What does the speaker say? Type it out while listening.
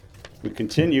We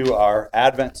continue our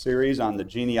Advent series on the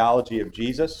genealogy of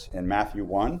Jesus in Matthew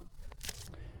 1.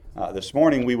 This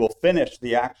morning we will finish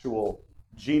the actual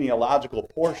genealogical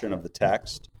portion of the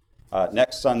text.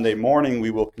 Next Sunday morning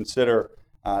we will consider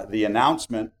the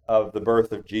announcement of the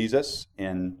birth of Jesus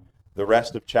in the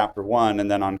rest of chapter 1,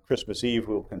 and then on Christmas Eve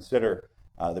we'll consider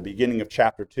the beginning of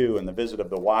chapter 2 and the visit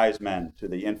of the wise men to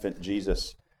the infant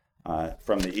Jesus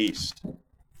from the east.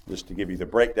 Just to give you the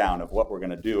breakdown of what we're going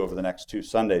to do over the next 2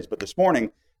 Sundays. But this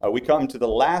morning, we come to the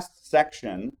last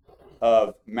section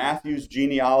of Matthew's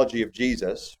genealogy of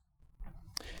Jesus.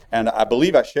 And I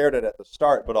believe I shared it at the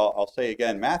start, but I'll say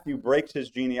again, Matthew breaks his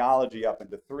genealogy up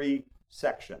into 3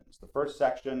 sections. The first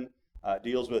section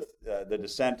deals with the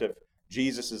descent of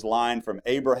Jesus' line from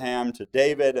Abraham to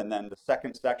David, and then the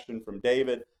second section from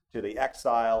David to the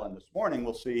exile. And this morning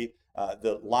we'll see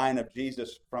the line of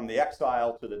Jesus from the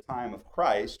exile to the time of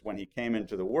Christ when he came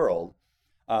into the world.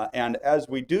 And as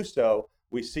we do so,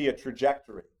 we see a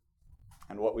trajectory.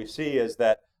 And what we see is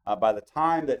that by the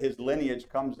time that his lineage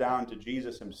comes down to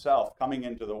Jesus himself coming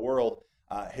into the world,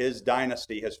 his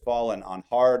dynasty has fallen on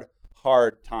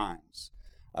hard times.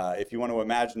 If you want to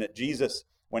imagine it, Jesus,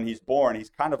 when he's born, he's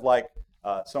kind of like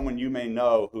someone you may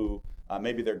know who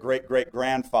maybe their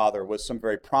great-great-grandfather was some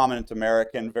very prominent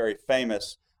American, very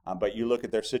famous, but you look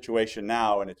at their situation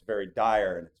now and it's very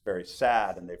dire and it's very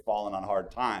sad and they've fallen on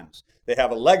hard times. They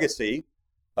have a legacy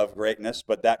of greatness,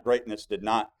 but that greatness did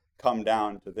not come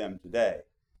down to them today.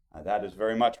 That is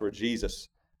very much where Jesus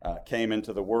came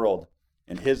into the world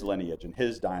in his lineage, in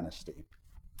his dynasty.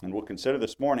 And we'll consider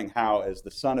this morning how, as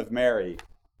the Son of Mary,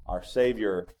 our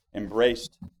Savior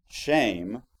embraced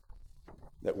shame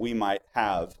that we might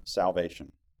have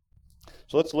salvation.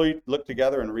 So let's look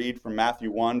together and read from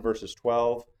Matthew 1, verses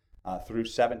 12 through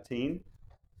 17.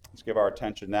 Let's give our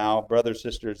attention now. Brothers,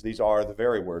 sisters, these are the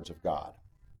very words of God.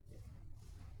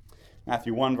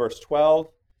 Matthew 1, verse 12.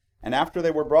 And after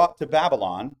they were brought to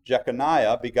Babylon,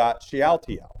 Jeconiah begot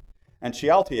Shealtiel, and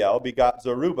Shealtiel begot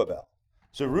Zerubbabel.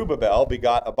 Zerubbabel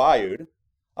begot Abiud,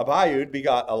 Abiud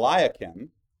begot Eliakim,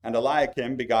 and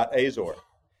Eliakim begot Azor.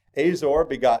 Azor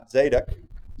begot Zadok,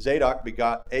 Zadok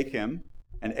begot Achim,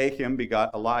 and Achim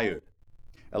begot Eliud.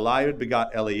 Eliud begot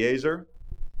Eleazar,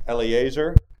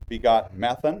 Eleazar begot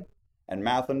Matthan, and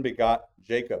Matthan begot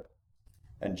Jacob.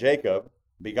 And Jacob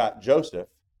begot Joseph,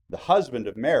 the husband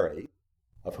of Mary,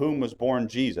 of whom was born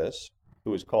Jesus,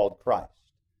 who is called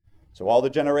Christ. So all the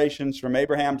generations from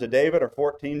Abraham to David are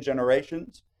 14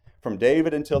 generations. From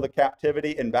David until the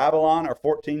captivity in Babylon are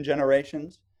 14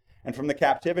 generations. And from the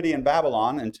captivity in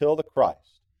Babylon until the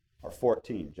Christ are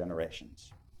 14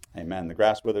 generations. Amen. The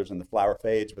grass withers and the flower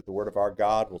fades, but the word of our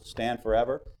God will stand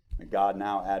forever. May God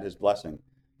now add his blessing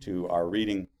to our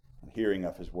reading and hearing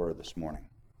of his word this morning.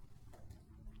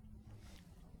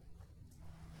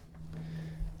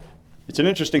 It's an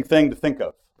interesting thing to think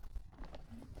of,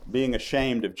 being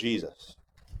ashamed of Jesus.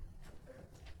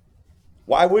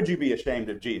 Why would you be ashamed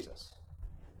of Jesus?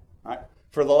 All right.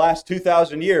 For the last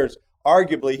 2,000 years,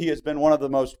 arguably, he has been one of the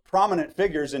most prominent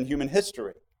figures in human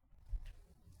history.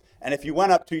 And if you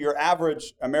went up to your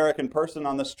average American person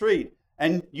on the street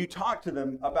and you talk to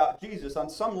them about Jesus on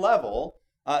some level,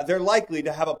 they're likely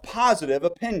to have a positive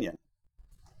opinion.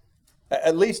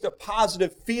 At least a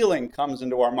positive feeling comes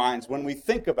into our minds when we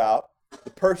think about the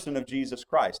person of Jesus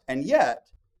Christ. And yet,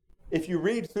 if you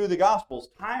read through the Gospels,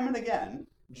 time and again,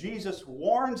 Jesus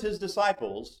warns his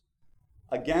disciples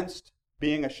against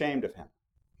being ashamed of him.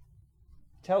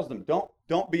 He tells them,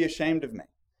 don't be ashamed of me.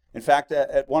 In fact,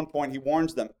 at one point he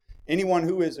warns them, anyone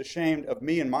who is ashamed of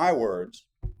me and my words,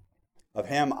 of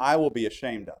him I will be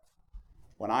ashamed of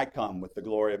when I come with the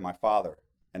glory of my Father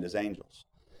and his angels.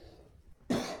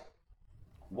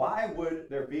 Why would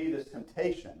there be this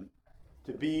temptation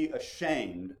to be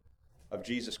ashamed of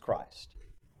Jesus Christ?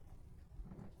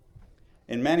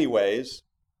 In many ways,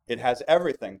 it has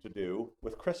everything to do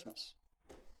with Christmas.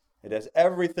 It has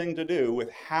everything to do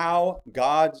with how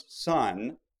God's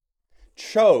Son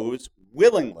chose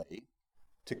willingly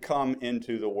to come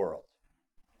into the world.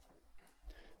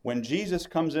 When Jesus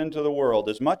comes into the world,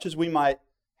 as much as we might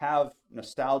have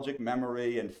nostalgic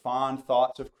memory and fond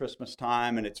thoughts of Christmas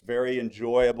time, and it's very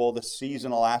enjoyable, the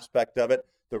seasonal aspect of it,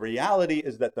 the reality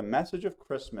is that the message of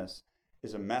Christmas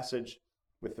is a message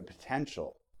with the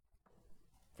potential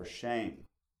for shame,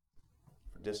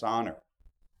 for dishonor.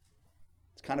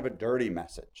 It's kind of a dirty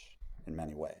message in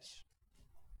many ways.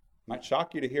 It might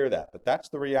shock you to hear that, but that's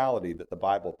the reality that the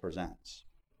Bible presents.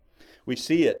 We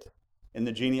see it in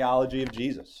the genealogy of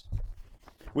Jesus.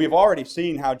 We have already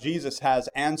seen how Jesus has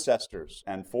ancestors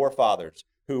and forefathers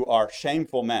who are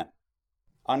shameful men,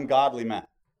 ungodly men.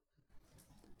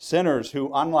 Sinners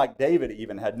who, unlike David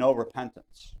even, had no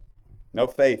repentance, no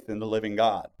faith in the living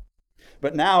God.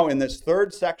 But now, in this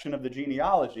third section of the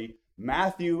genealogy,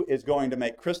 Matthew is going to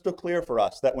make crystal clear for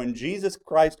us that when Jesus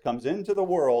Christ comes into the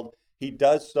world, he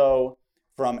does so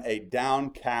from a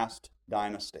downcast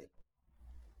dynasty.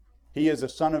 He is a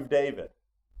son of David.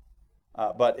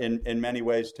 But in many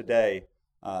ways today,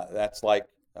 that's like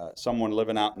someone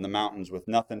living out in the mountains with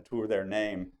nothing to their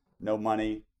name, no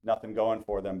money, nothing going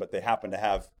for them, but they happen to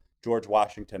have George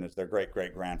Washington as their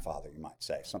great-great-grandfather, you might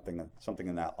say, something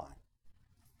in that line.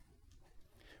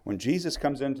 When Jesus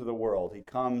comes into the world, he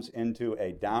comes into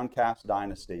a downcast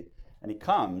dynasty, and he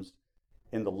comes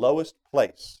in the lowest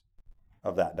place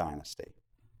of that dynasty.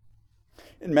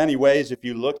 In many ways, if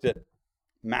you looked at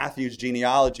Matthew's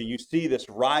genealogy, you see this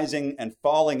rising and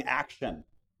falling action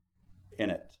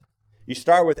in it. You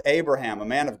start with Abraham, a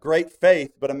man of great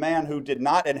faith, but a man who did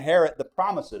not inherit the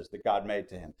promises that God made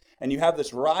to him. And you have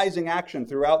this rising action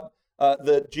throughout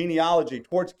the genealogy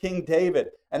towards King David,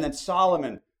 and then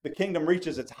Solomon. The kingdom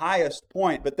reaches its highest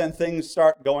point, but then things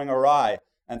start going awry,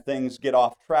 and things get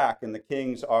off track, and the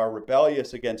kings are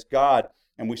rebellious against God.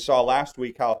 And we saw last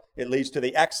week how it leads to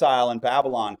the exile in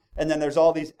Babylon. And then there's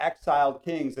all these exiled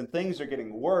kings, and things are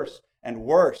getting worse and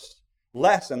worse,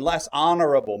 less and less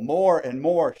honorable, more and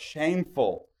more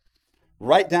shameful,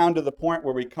 right down to the point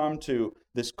where we come to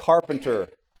this carpenter,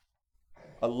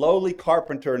 a lowly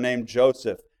carpenter named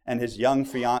Joseph, and his young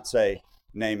fiancée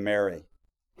named Mary.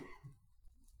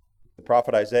 The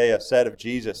prophet Isaiah said of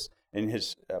Jesus in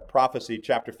his prophecy,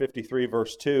 chapter 53,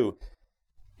 verse 2,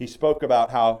 he spoke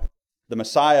about how the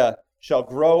Messiah shall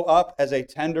grow up as a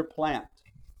tender plant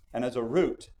and as a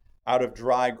root out of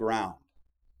dry ground.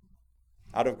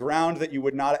 Out of ground that you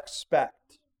would not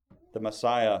expect, the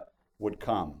Messiah would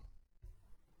come.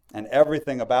 And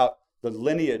everything about the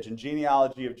lineage and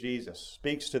genealogy of Jesus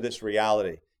speaks to this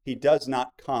reality. He does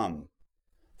not come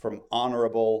from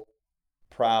honorable,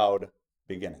 proud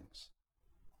beginnings.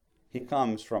 He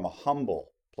comes from a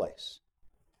humble place,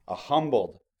 a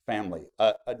humbled family,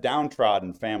 a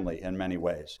downtrodden family in many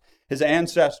ways. His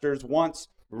ancestors, once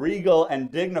regal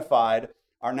and dignified,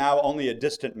 are now only a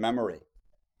distant memory.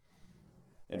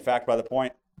 In fact, by the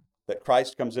point that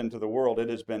Christ comes into the world, it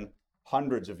has been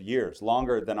hundreds of years,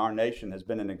 longer than our nation has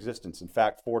been in existence. In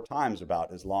fact, 4 times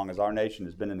about as long as our nation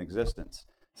has been in existence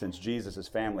since Jesus'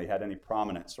 family had any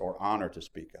prominence or honor to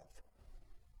speak of.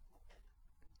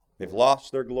 They've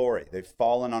lost their glory. They've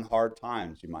fallen on hard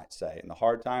times, you might say, and the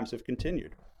hard times have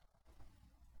continued.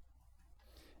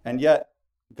 And yet,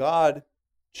 God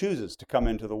chooses to come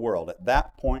into the world at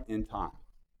that point in time.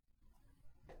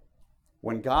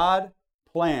 When God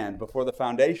planned before the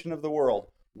foundation of the world,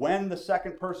 when the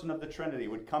second person of the Trinity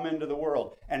would come into the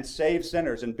world and save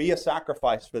sinners and be a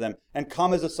sacrifice for them and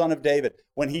come as a son of David,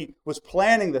 when he was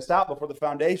planning this out before the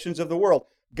foundations of the world,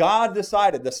 God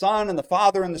decided, the Son and the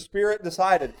Father and the Spirit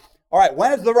decided, all right,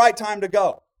 when is the right time to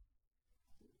go?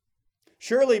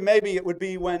 Surely maybe it would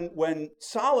be when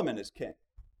Solomon is king,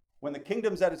 when the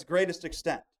kingdom's at its greatest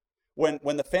extent,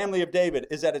 when the family of David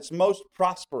is at its most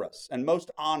prosperous and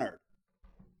most honored.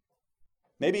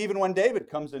 Maybe even when David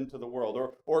comes into the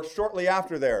world, or shortly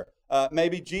after there,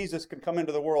 maybe Jesus could come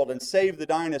into the world and save the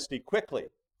dynasty quickly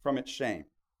from its shame.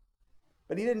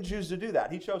 But he didn't choose to do that.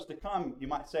 He chose to come, you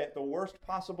might say, at the worst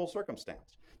possible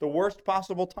circumstance, the worst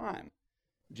possible time.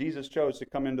 Jesus chose to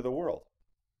come into the world.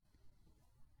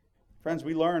 Friends,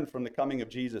 we learn from the coming of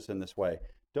Jesus in this way.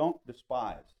 Don't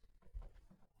despise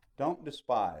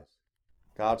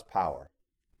God's power.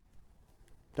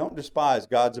 Don't despise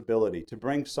God's ability to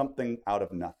bring something out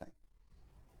of nothing.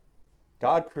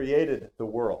 God created the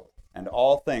world and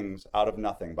all things out of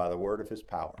nothing by the word of his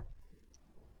power.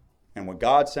 And when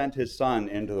God sent his Son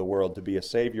into the world to be a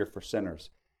Savior for sinners,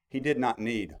 he did not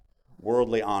need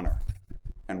worldly honor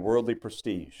and worldly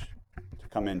prestige to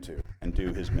come into and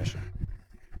do his mission.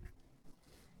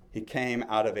 He came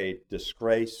out of a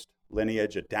disgraced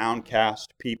lineage, a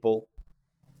downcast people,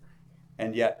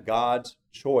 and yet God's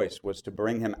choice was to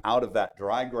bring him out of that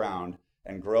dry ground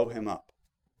and grow him up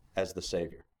as the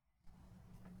Savior.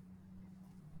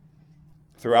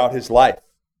 Throughout his life,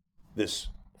 this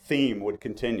theme would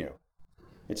continue.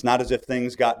 It's not as if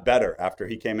things got better after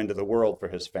he came into the world for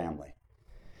his family.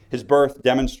 His birth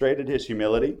demonstrated his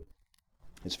humility.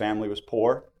 His family was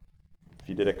poor. If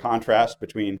you did a contrast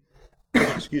between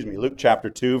Luke chapter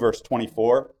 2, verse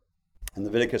 24, and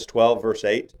Leviticus 12, verse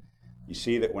 8, you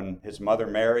see that when his mother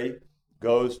Mary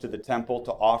goes to the temple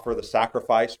to offer the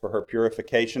sacrifice for her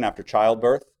purification after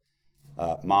childbirth,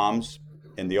 moms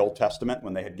in the Old Testament,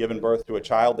 when they had given birth to a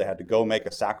child, they had to go make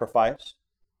a sacrifice.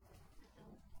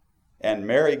 And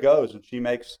Mary goes and she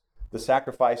makes the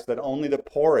sacrifice that only the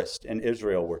poorest in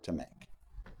Israel were to make.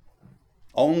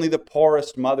 Only the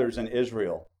poorest mothers in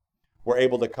Israel were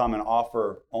able to come and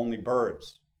offer only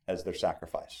birds as their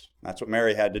sacrifice. That's what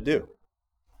Mary had to do.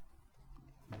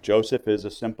 Joseph is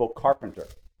a simple carpenter.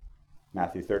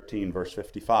 Matthew 13, verse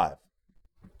 55.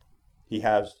 He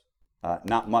has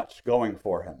not much going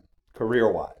for him,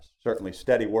 career-wise. Certainly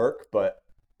steady work, but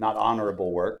not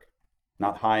honorable work,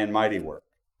 not high and mighty work.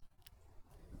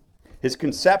 His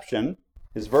conception,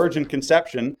 his virgin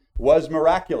conception, was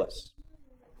miraculous.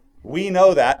 We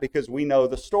know that because we know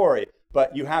the story.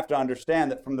 But you have to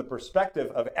understand that from the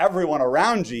perspective of everyone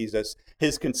around Jesus,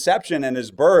 his conception and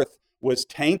his birth was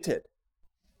tainted.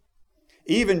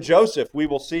 Even Joseph, we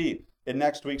will see in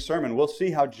next week's sermon, we'll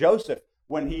see how Joseph,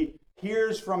 when he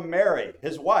hears from Mary,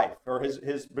 his wife, or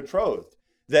his betrothed,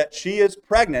 that she is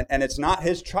pregnant and it's not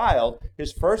his child,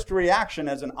 his first reaction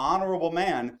as an honorable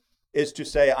man is to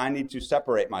say, I need to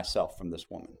separate myself from this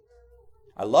woman.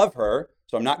 I love her,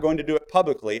 so I'm not going to do it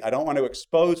publicly. I don't want to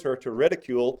expose her to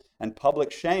ridicule and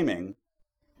public shaming,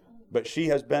 but she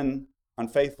has been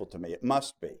unfaithful to me. It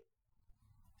must be.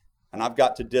 And I've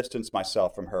got to distance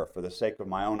myself from her for the sake of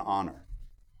my own honor.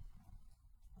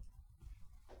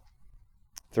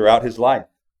 Throughout his life,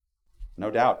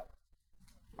 no doubt,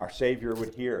 our Savior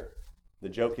would hear the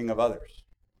joking of others.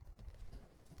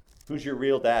 Who's your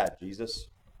real dad, Jesus?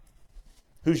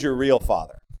 Who's your real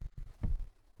father?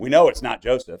 We know it's not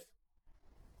Joseph.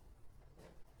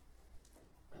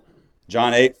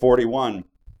 John 8:41,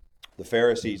 the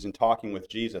Pharisees, in talking with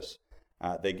Jesus,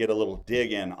 they get a little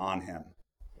dig in on him.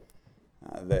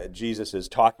 That Jesus is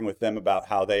talking with them about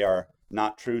how they are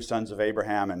not true sons of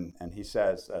Abraham, and he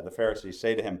says, the Pharisees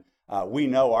say to him, we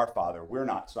know our father, we're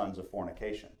not sons of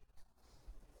fornication.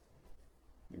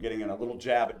 You're getting in a little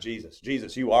jab at Jesus.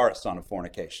 Jesus, you are a son of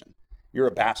fornication. You're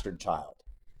a bastard child.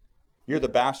 You're the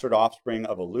bastard offspring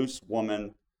of a loose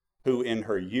woman who in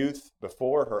her youth,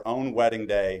 before her own wedding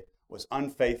day, was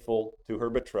unfaithful to her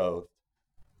betrothed,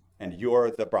 and you're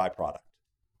the byproduct.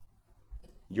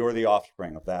 You're the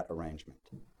offspring of that arrangement.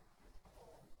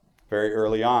 Very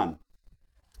early on,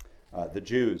 the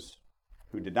Jews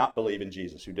who did not believe in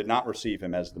Jesus, who did not receive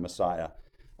him as the Messiah,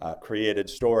 created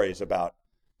stories about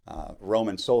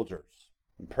Roman soldiers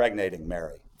impregnating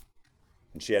Mary.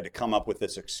 And she had to come up with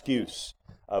this excuse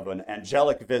of an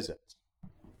angelic visit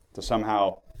to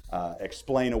somehow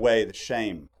explain away the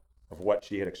shame of what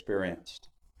she had experienced.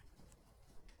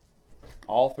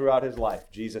 All throughout his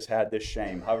life, Jesus had this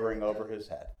shame hovering over his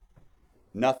head.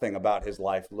 Nothing about his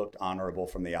life looked honorable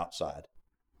from the outside.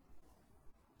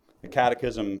 The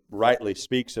Catechism rightly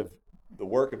speaks of the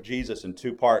work of Jesus in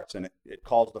two parts, and it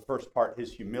calls the first part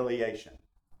his humiliation.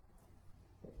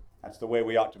 That's the way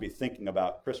we ought to be thinking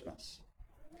about Christmas.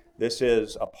 This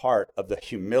is a part of the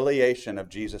humiliation of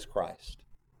Jesus Christ.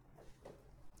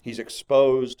 He's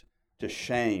exposed to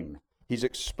shame. He's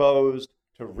exposed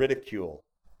to ridicule.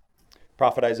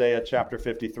 Prophet Isaiah chapter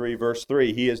 53, verse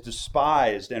 3, he is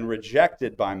despised and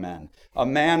rejected by men, a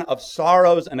man of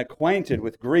sorrows and acquainted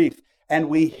with grief, and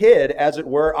we hid, as it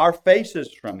were, our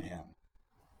faces from him.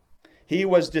 He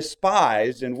was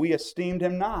despised, and we esteemed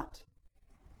him not.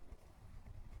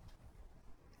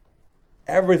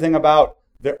 Everything about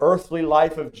the earthly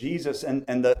life of Jesus and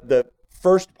the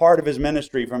first part of his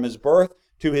ministry, from his birth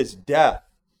to his death,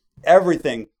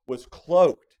 everything was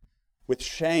cloaked with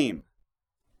shame.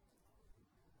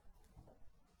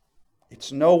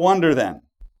 It's no wonder then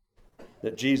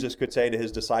that Jesus could say to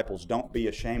his disciples, don't be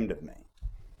ashamed of me.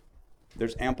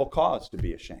 There's ample cause to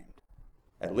be ashamed,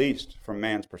 at least from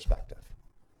man's perspective,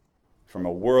 from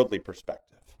a worldly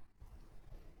perspective.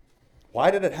 Why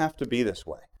did it have to be this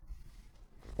way?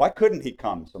 Why couldn't he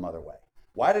come some other way?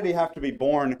 Why did he have to be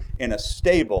born in a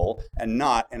stable and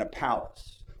not in a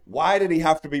palace? Why did he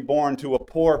have to be born to a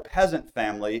poor peasant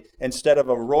family instead of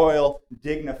a royal,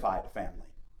 dignified family?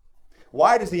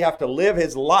 Why does he have to live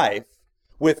his life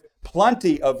with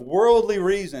plenty of worldly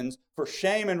reasons for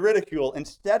shame and ridicule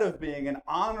instead of being an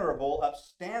honorable,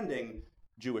 upstanding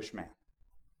Jewish man?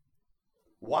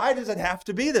 Why does it have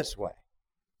to be this way?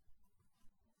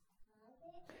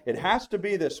 It has to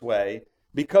be this way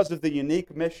because of the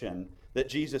unique mission that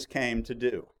Jesus came to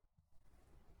do.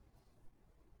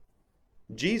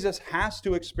 Jesus has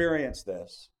to experience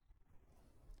this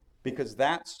because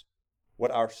that's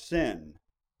what our sin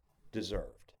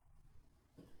deserved.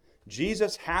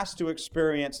 Jesus has to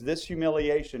experience this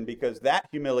humiliation because that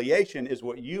humiliation is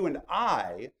what you and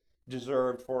I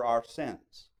deserved for our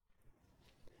sins.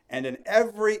 And in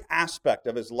every aspect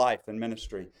of his life and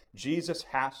ministry, Jesus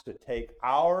has to take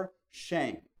our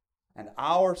shame and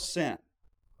our sin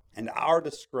and our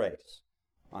disgrace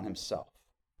on himself.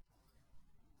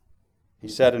 He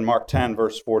said in Mark 10,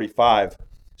 verse 45,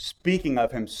 speaking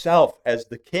of himself as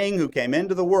the king who came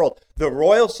into the world, the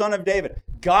royal son of David,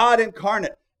 God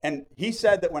incarnate. And he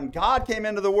said that when God came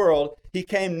into the world, he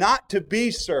came not to be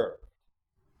served,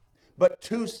 but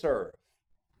to serve,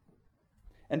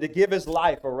 and to give his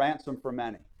life a ransom for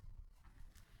many.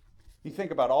 You think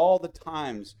about all the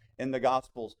times in the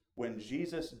Gospels when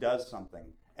Jesus does something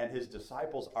and his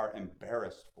disciples are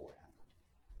embarrassed for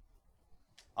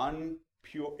him.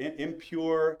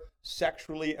 Impure,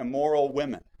 sexually immoral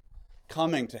women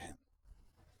coming to him,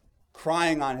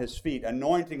 crying on his feet,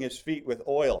 anointing his feet with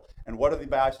oil. And what are the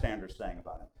bystanders saying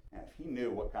about him? And if he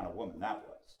knew what kind of woman that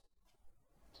was,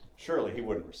 surely he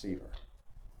wouldn't receive her.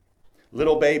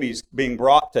 Little babies being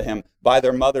brought to him by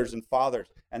their mothers and fathers.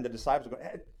 And the disciples go,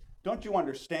 hey, don't you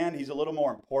understand he's a little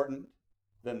more important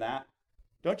than that?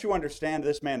 Don't you understand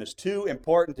this man is too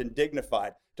important and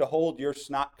dignified to hold your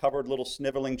snot-covered little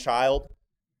sniveling child?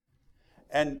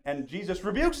 And Jesus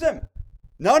rebukes them.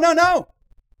 No, no, no.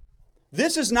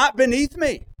 This is not beneath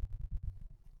me.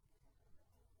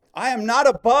 I am not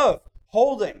above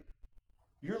holding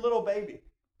your little baby,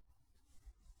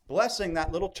 blessing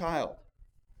that little child.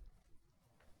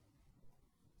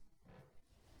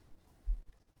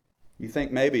 You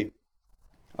think maybe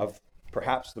of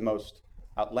perhaps the most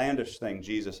outlandish thing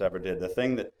Jesus ever did, the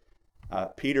thing that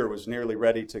Peter was nearly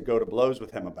ready to go to blows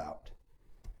with him about.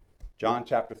 John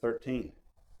chapter 13,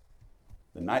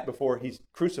 the night before he's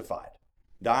crucified,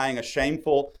 dying a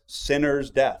shameful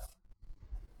sinner's death.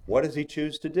 What does he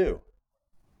choose to do?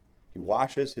 He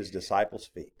washes his disciples'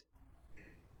 feet.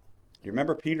 Do you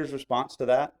remember Peter's response to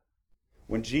that?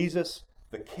 When Jesus,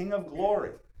 the King of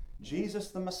glory, Jesus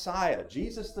the Messiah,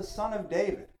 Jesus the Son of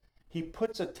David, he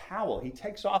puts a towel, he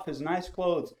takes off his nice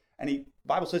clothes, and the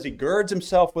Bible says he girds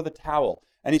himself with a towel,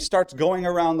 and he starts going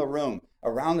around the room,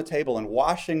 around the table, and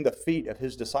washing the feet of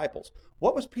his disciples.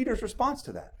 What was Peter's response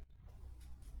to that?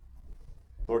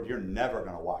 Lord, you're never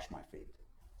going to wash my feet.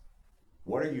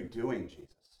 What are you doing, Jesus?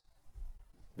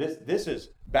 This is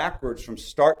backwards from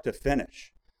start to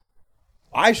finish.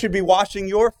 I should be washing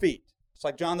your feet. It's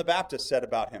like John the Baptist said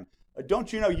about him.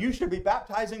 Don't you know you should be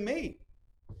baptizing me?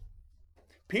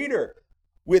 Peter,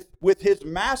 with his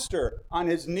master on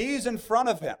his knees in front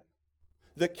of him,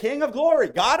 the King of glory,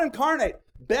 God incarnate,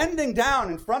 bending down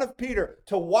in front of Peter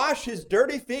to wash his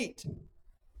dirty feet.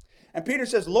 And Peter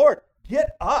says, Lord,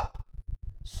 get up.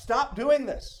 Stop doing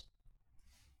this.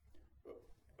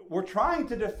 We're trying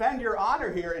to defend your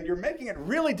honor here, and you're making it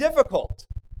really difficult.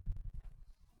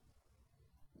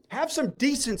 Have some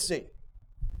decency.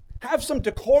 Have some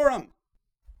decorum.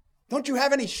 Don't you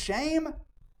have any shame,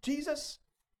 Jesus?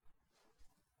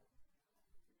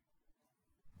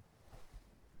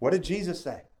 What did Jesus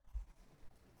say?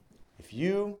 If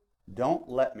you don't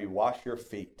let me wash your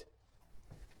feet,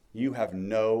 you have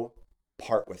no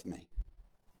part with me.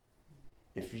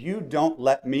 If you don't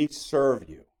let me serve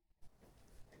you,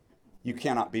 you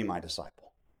cannot be my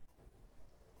disciple.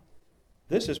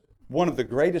 This is one of the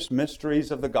greatest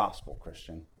mysteries of the gospel,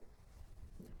 Christian.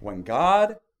 When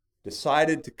God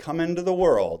decided to come into the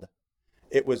world,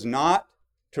 it was not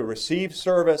to receive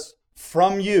service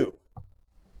from you.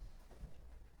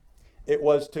 It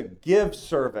was to give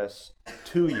service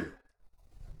to you.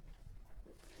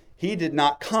 He did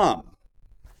not come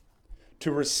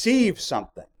to receive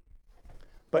something,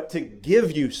 but to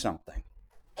give you something.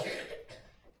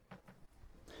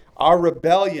 Our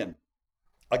rebellion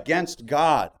against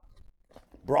God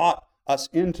brought us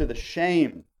into the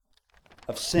shame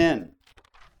of sin.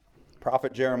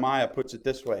 Prophet Jeremiah puts it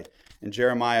this way in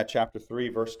Jeremiah chapter 3,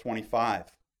 verse 25.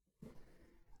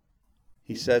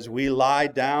 He says, we lie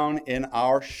down in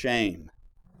our shame,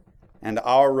 and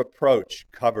our reproach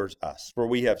covers us. For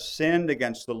we have sinned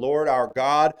against the Lord our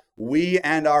God, we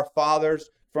and our fathers,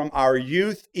 from our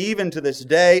youth even to this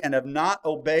day, and have not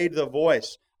obeyed the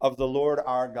voice of the Lord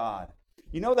our God.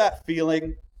 You know that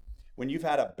feeling when you've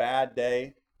had a bad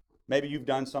day? Maybe you've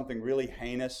done something really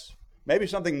heinous. Maybe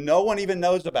something no one even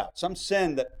knows about. Some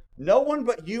sin that no one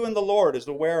but you and the Lord is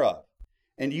aware of.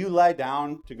 And you lie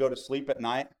down to go to sleep at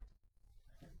night,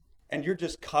 and you're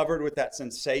just covered with that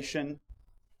sensation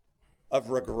of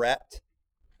regret.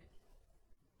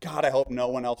 God, I hope no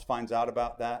one else finds out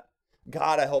about that.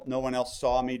 God, I hope no one else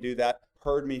saw me do that,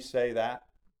 heard me say that.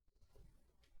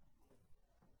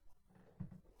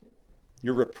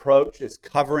 Your reproach is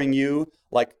covering you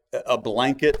like a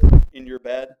blanket in your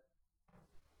bed.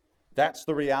 That's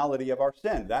the reality of our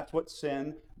sin. That's what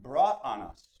sin brought on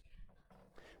us.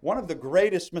 One of the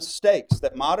greatest mistakes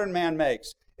that modern man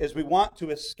makes is we want to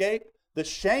escape the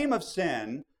shame of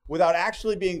sin without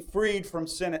actually being freed from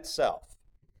sin itself.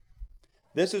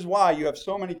 This is why you have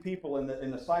so many people in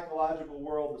the psychological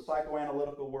world, the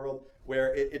psychoanalytical world,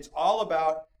 where it's all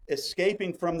about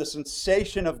escaping from the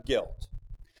sensation of guilt.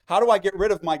 How do I get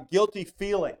rid of my guilty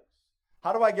feelings?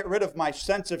 How do I get rid of my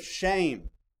sense of shame?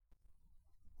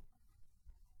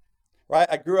 Right?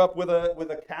 I grew up with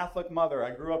a Catholic mother.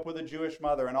 I grew up with a Jewish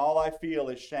mother, and all I feel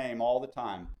is shame all the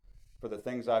time for the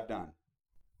things I've done.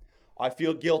 I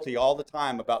feel guilty all the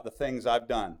time about the things I've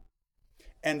done.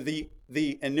 And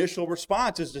the initial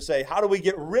response is to say, how do we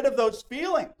get rid of those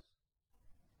feelings?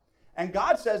 And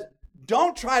God says,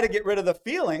 don't try to get rid of the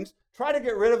feelings. Try to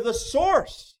get rid of the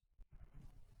source.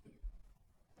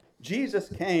 Jesus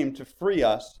came to free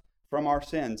us from our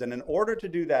sins. And in order to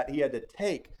do that, he had to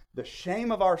take the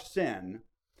shame of our sin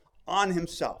on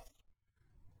himself.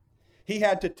 He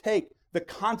had to take the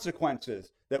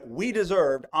consequences that we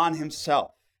deserved on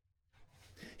himself.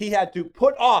 He had to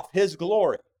put off his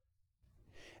glory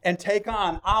and take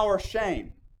on our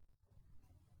shame.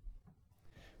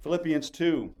 Philippians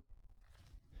 2,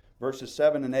 verses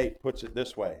 7 and 8 puts it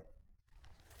this way.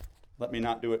 Let me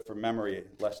not do it from memory,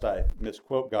 lest I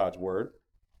misquote God's word.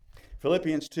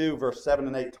 Philippians 2, verse 7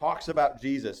 and 8 talks about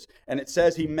Jesus, and it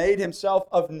says he made himself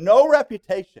of no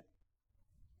reputation.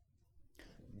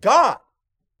 God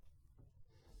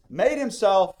made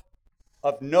himself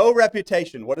of no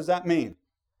reputation. What does that mean?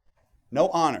 No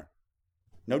honor,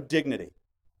 no dignity.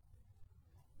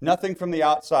 Nothing from the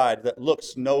outside that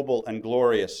looks noble and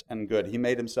glorious and good. He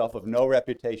made himself of no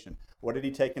reputation. What did he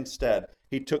take instead?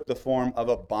 He took the form of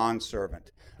a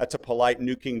bondservant. That's a polite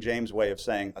New King James way of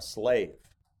saying a slave.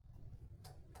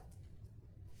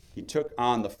 He took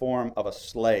on the form of a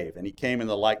slave, and he came in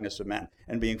the likeness of man.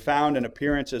 And being found in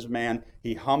appearance as man,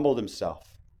 he humbled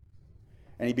himself.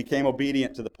 And he became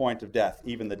obedient to the point of death,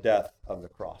 even the death of the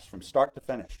cross. From start to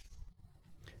finish.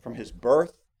 From his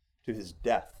birth to his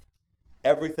death.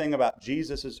 Everything about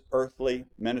Jesus' earthly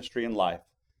ministry and life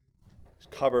is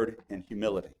covered in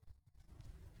humility,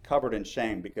 covered in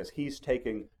shame, because he's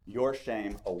taking your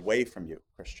shame away from you,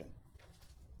 Christian.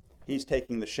 He's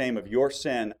taking the shame of your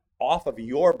sin off of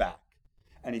your back,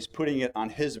 and he's putting it on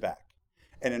his back.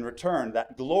 And in return,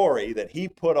 that glory that he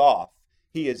put off,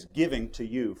 he is giving to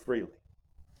you freely.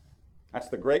 That's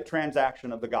the great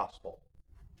transaction of the gospel.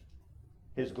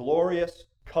 His glorious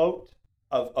coat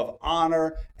of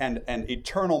honor and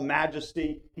eternal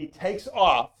majesty, he takes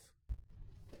off,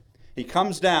 he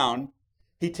comes down,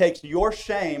 he takes your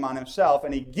shame on himself,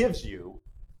 and he gives you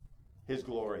his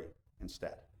glory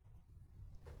instead.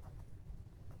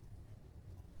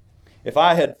 If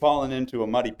I had fallen into a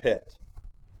muddy pit,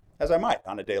 as I might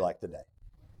on a day like today,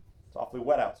 it's awfully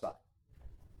wet outside.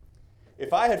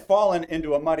 If I had fallen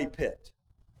into a muddy pit,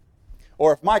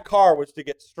 or if my car was to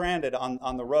get stranded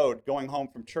on the road going home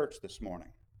from church this morning,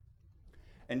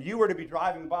 and you were to be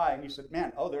driving by and you said,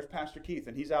 man, oh, there's Pastor Keith,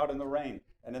 and he's out in the rain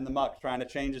and in the muck trying to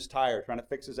change his tire, trying to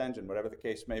fix his engine, whatever the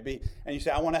case may be. And you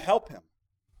say, I want to help him.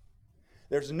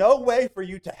 There's no way for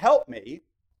you to help me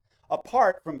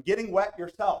apart from getting wet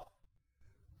yourself.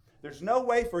 There's no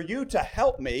way for you to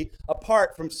help me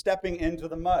apart from stepping into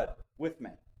the mud with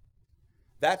me.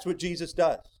 That's what Jesus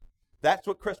does. That's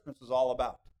what Christmas is all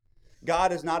about.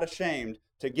 God is not ashamed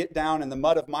to get down in the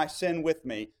mud of my sin with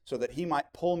me so that he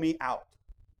might pull me out.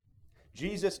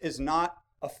 Jesus is not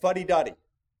a fuddy-duddy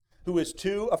who is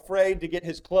too afraid to get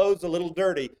his clothes a little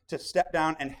dirty to step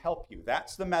down and help you.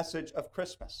 That's the message of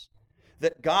Christmas.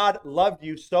 That God loved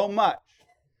you so much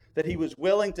that he was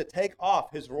willing to take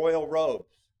off his royal robes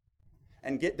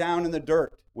and get down in the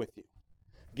dirt with you.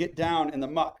 Get down in the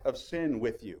muck of sin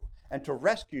with you. And to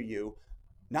rescue you,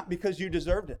 not because you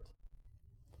deserved it,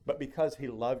 but because he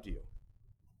loved you.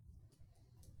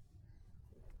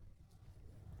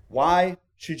 Why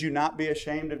should you not be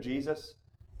ashamed of Jesus?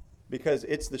 Because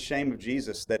it's the shame of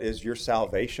Jesus that is your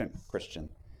salvation, Christian.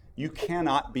 You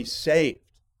cannot be saved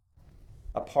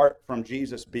apart from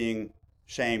Jesus being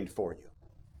shamed for you.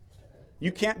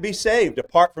 You can't be saved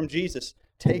apart from Jesus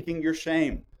taking your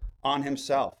shame on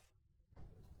himself.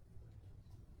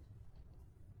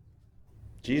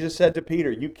 Jesus said to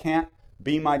Peter, you can't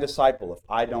be my disciple if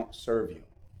I don't serve you.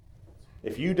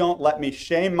 If you don't let me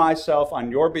shame myself on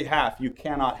your behalf, you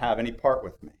cannot have any part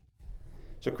with me.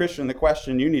 So, Christian, the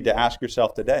question you need to ask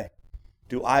yourself today,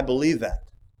 do I believe that?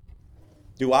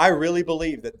 Do I really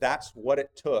believe that that's what it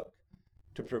took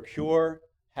to procure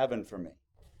heaven for me,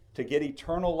 to get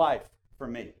eternal life for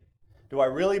me? Do I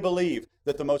really believe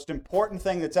that the most important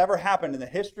thing that's ever happened in the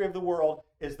history of the world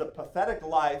is the pathetic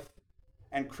life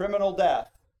and criminal death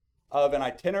of an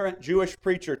itinerant Jewish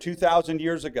preacher 2,000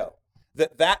 years ago?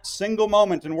 That single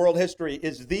moment in world history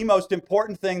is the most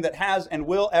important thing that has and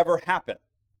will ever happen.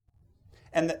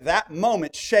 and that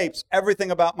moment shapes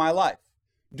everything about my life.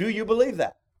 Do you believe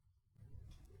that?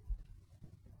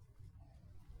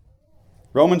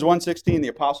 Romans 1:16, the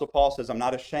Apostle Paul says, I'm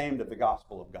not ashamed of the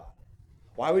gospel of God.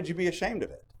 Why would you be ashamed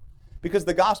of it? Because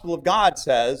the gospel of God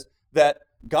says that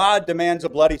God demands a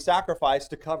bloody sacrifice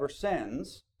to cover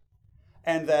sins,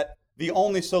 and that the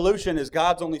only solution is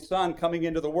God's only Son coming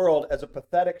into the world as a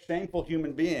pathetic, shameful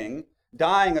human being,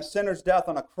 dying a sinner's death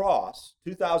on a cross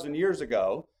 2,000 years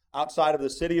ago outside of the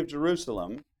city of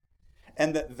Jerusalem,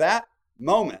 and that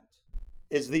moment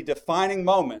is the defining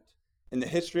moment in the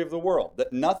history of the world,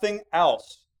 that nothing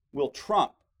else will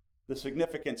trump the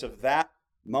significance of that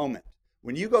moment.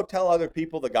 When you go tell other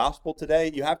people the gospel today,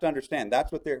 you have to understand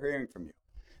that's what they're hearing from you.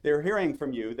 They're hearing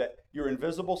from you that your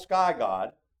invisible sky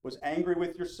God was angry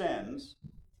with your sins,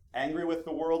 angry with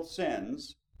the world's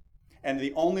sins, and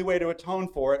the only way to atone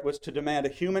for it was to demand a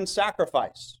human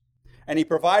sacrifice. And he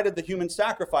provided the human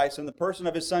sacrifice in the person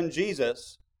of his son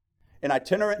Jesus, an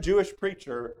itinerant Jewish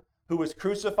preacher who was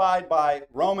crucified by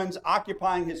Romans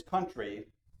occupying his country,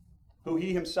 who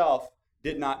he himself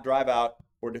did not drive out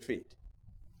or defeat.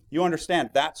 You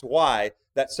understand, that's why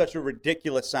that's such a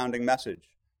ridiculous sounding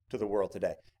message to the world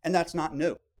today. And that's not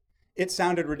new. It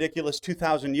sounded ridiculous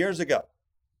 2,000 years ago.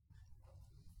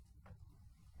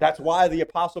 That's why the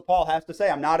Apostle Paul has to say,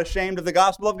 I'm not ashamed of the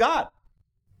gospel of God.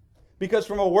 Because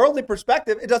from a worldly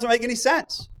perspective, it doesn't make any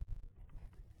sense.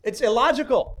 It's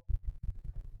illogical.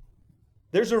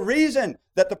 There's a reason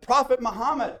that the prophet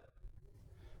Muhammad,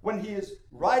 when he is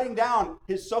writing down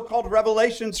his so-called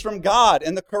revelations from God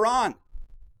in the Quran,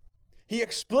 he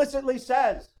explicitly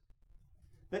says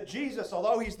that Jesus,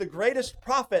 although he's the greatest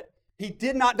prophet, he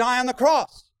did not die on the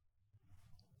cross.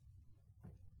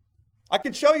 I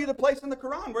can show you the place in the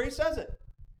Quran where he says it.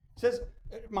 He says,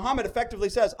 Muhammad effectively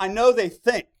says, I know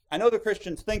the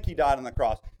Christians think he died on the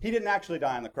cross. He didn't actually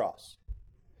die on the cross.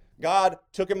 God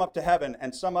took him up to heaven,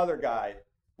 and some other guy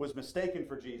was mistaken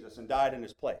for Jesus and died in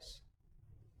his place.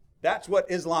 That's what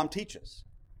Islam teaches.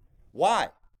 Why?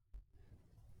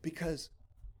 Because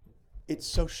it's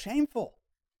so shameful.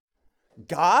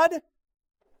 God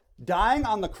dying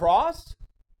on the cross?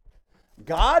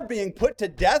 God being put to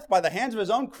death by the hands of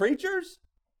his own creatures?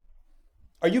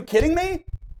 Are you kidding me?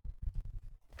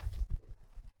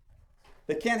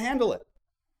 They can't handle it.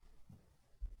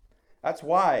 That's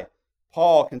why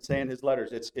Paul can say in his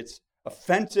letters, it's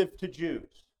offensive to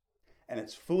Jews and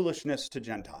it's foolishness to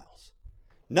Gentiles.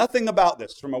 Nothing about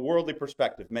this from a worldly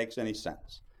perspective makes any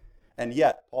sense. And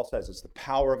yet, Paul says it's the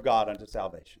power of God unto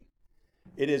salvation.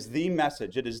 It is the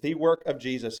message, it is the work of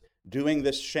Jesus doing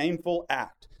this shameful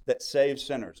act that saves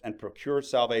sinners and procures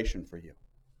salvation for you.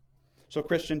 So,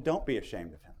 Christian, don't be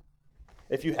ashamed of him.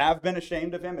 If you have been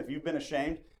ashamed of him, if you've been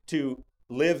ashamed to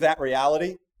live that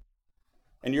reality,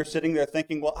 and you're sitting there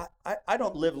thinking, well, I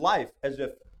don't live life as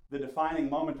if the defining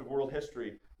moment of world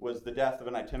history was the death of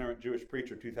an itinerant Jewish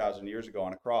preacher 2,000 years ago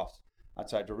on a cross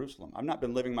outside Jerusalem. I've not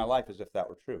been living my life as if that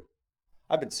were true.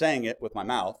 I've been saying it with my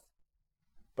mouth,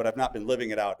 but I've not been living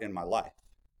it out in my life.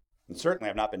 And certainly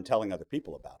I've not been telling other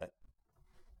people about it.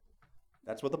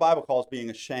 That's what the Bible calls being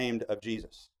ashamed of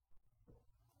Jesus.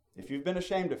 If you've been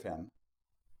ashamed of him,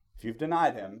 if you've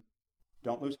denied him,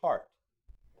 don't lose heart.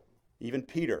 Even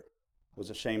Peter was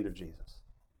ashamed of Jesus.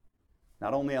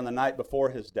 Not only on the night before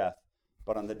his death,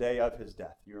 but on the day of his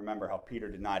death. You remember how Peter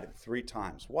denied him 3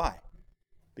 times. Why?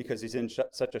 Because he's in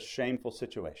such a shameful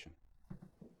situation.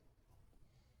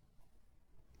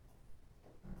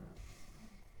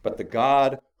 But the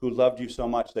God who loved you so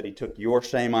much that he took your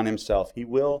shame on himself, he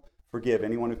will forgive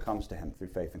anyone who comes to him through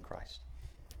faith in Christ.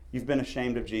 You've been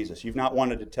ashamed of Jesus. You've not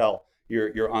wanted to tell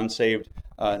your unsaved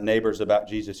neighbors about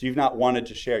Jesus. You've not wanted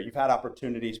to share. You've had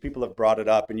opportunities. People have brought it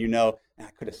up, and you know,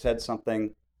 I could have said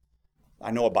something. I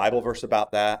know a Bible verse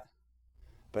about that,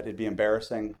 but it'd be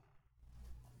embarrassing.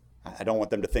 I don't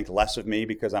want them to think less of me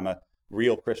because I'm a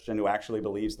real Christian who actually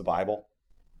believes the Bible.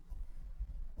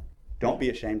 Don't be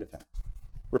ashamed of him.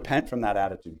 Repent from that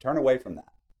attitude. Turn away from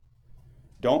that.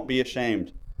 Don't be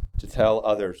ashamed to tell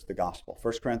others the gospel.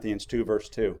 1 Corinthians 2, verse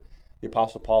 2, the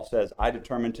Apostle Paul says, I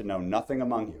determined to know nothing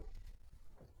among you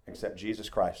except Jesus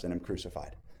Christ and him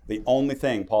crucified. The only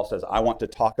thing, Paul says, I want to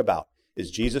talk about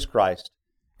is Jesus Christ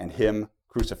and him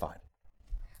crucified.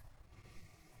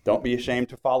 Don't be ashamed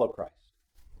to follow Christ.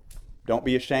 Don't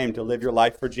be ashamed to live your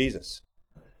life for Jesus.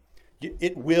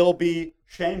 It will be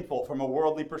shameful from a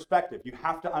worldly perspective. You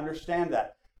have to understand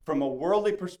that. From a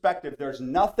worldly perspective, there's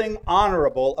nothing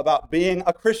honorable about being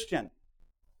a Christian.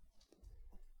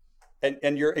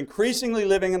 And you're increasingly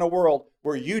living in a world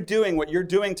where you doing what you're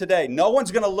doing today, no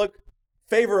one's going to look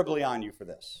favorably on you for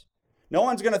this. No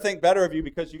one's going to think better of you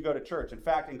because you go to church. In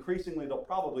fact, increasingly, they'll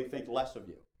probably think less of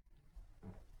you.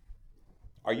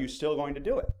 Are you still going to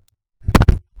do it?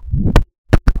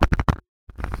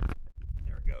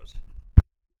 There it goes.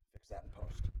 Fix that in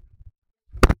post.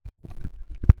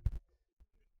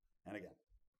 And again.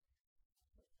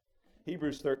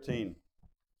 Hebrews 13.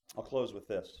 I'll close with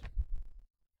this.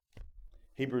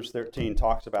 Hebrews 13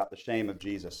 talks about the shame of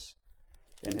Jesus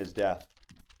in his death.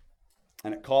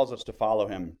 And it calls us to follow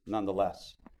him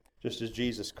nonetheless, just as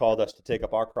Jesus called us to take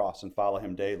up our cross and follow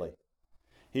him daily.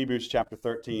 Hebrews chapter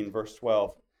 13, verse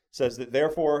 12 says that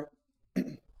therefore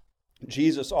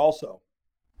Jesus also,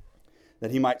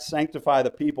 that he might sanctify the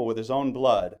people with his own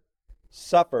blood,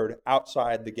 suffered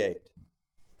outside the gate.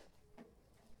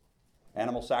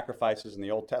 Animal sacrifices in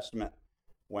the Old Testament,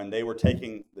 when they were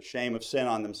taking the shame of sin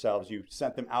on themselves, you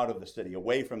sent them out of the city,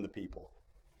 away from the people.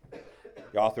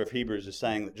 The author of Hebrews is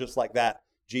saying that just like that,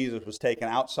 Jesus was taken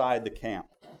outside the camp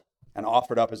and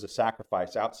offered up as a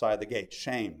sacrifice outside the gate,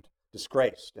 shamed,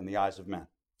 disgraced in the eyes of men.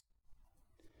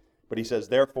 But he says,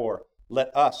 therefore,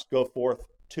 let us go forth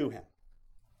to him,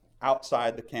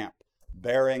 outside the camp,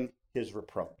 bearing his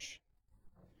reproach.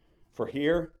 For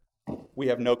here we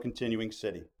have no continuing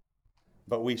city,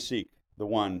 but we seek the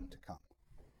one to come.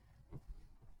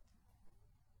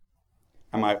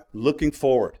 Am I looking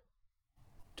forward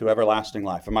to everlasting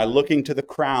life? Am I looking to the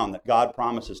crown that God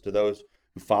promises to those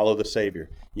who follow the Savior?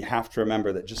 You have to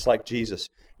remember that just like Jesus,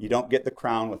 you don't get the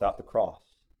crown without the cross.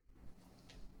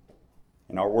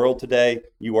 In our world today,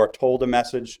 you are told a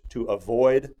message to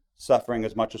avoid suffering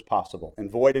as much as possible.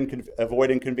 Avoid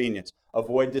inconvenience.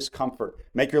 Avoid discomfort.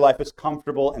 Make your life as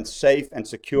comfortable and safe and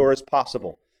secure as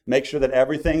possible. Make sure that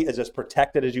everything is as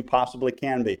protected as you possibly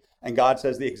can be. And God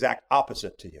says the exact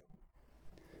opposite to you.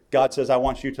 God says, I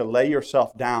want you to lay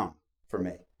yourself down for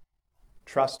me,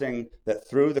 trusting that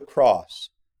through the cross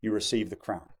you receive the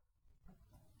crown.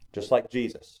 Just like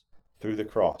Jesus, through the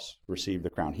cross, received the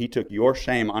crown. He took your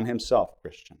shame on himself,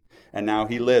 Christian, and now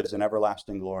he lives in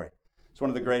everlasting glory. It's one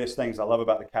of the greatest things I love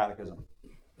about the Catechism.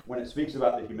 When it speaks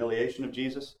about the humiliation of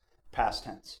Jesus, past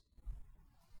tense.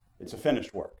 It's a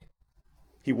finished work.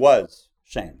 He was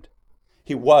shamed.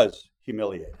 He was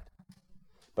humiliated.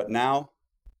 But now,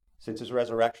 since his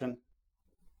resurrection,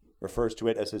 refers to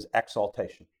it as his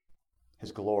exaltation,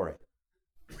 his glory.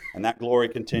 And that glory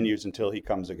continues until he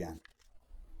comes again.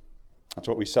 That's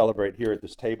what we celebrate here at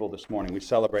this table this morning. We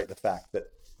celebrate the fact that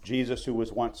Jesus, who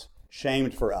was once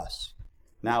shamed for us,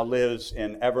 now lives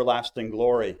in everlasting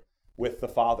glory with the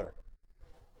Father,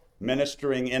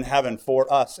 ministering in heaven for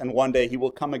us. And one day he will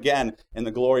come again in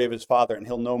the glory of his Father, and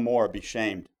he'll no more be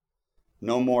shamed,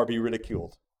 no more be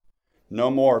ridiculed, no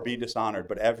more be dishonored,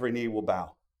 but every knee will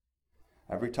bow.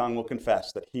 Every tongue will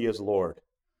confess that he is Lord,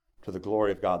 to the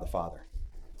glory of God the Father.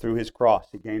 Through his cross,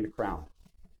 he gained a crown,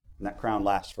 and that crown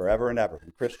lasts forever and ever.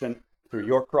 And Christian, through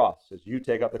your cross, as you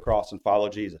take up the cross and follow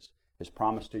Jesus, his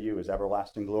promise to you is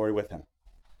everlasting glory with him.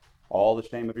 All the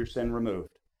shame of your sin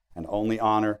removed, and only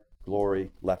honor,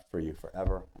 glory left for you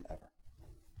forever and ever.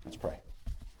 Let's pray.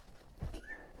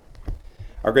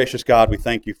 Our gracious God, we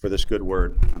thank you for this good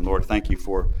word. And Lord, thank you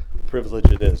for the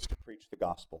privilege it is to preach the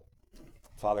gospel.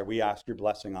 Father, we ask your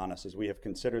blessing on us as we have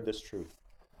considered this truth.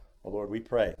 Oh Lord, we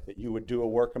pray that you would do a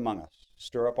work among us,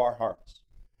 stir up our hearts.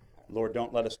 Lord,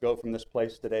 don't let us go from this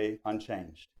place today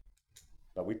unchanged.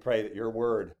 But we pray that your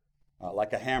word,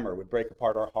 like a hammer, would break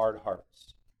apart our hard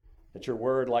hearts. That your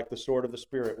word, like the sword of the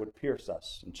Spirit, would pierce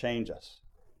us and change us.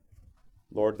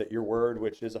 Lord, that your word,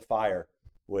 which is a fire,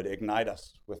 would ignite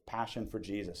us with passion for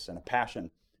Jesus and a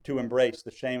passion to embrace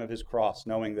the shame of his cross,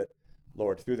 knowing that,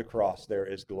 Lord, through the cross there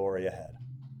is glory ahead.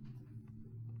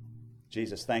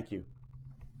 Jesus, thank you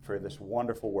for this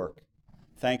wonderful work.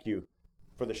 Thank you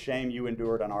for the shame you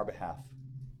endured on our behalf.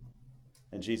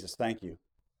 And Jesus, thank you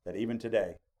that even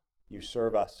today you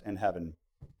serve us in heaven.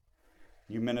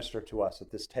 You minister to us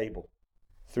at this table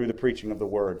through the preaching of the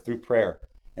word, through prayer.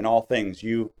 In all things,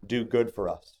 you do good for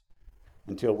us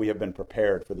until we have been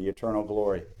prepared for the eternal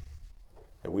glory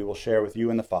that we will share with you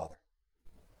and the Father.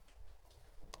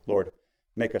 Lord,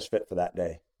 make us fit for that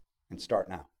day and start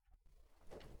now.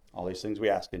 All these things we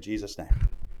ask in Jesus' name.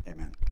 Amen.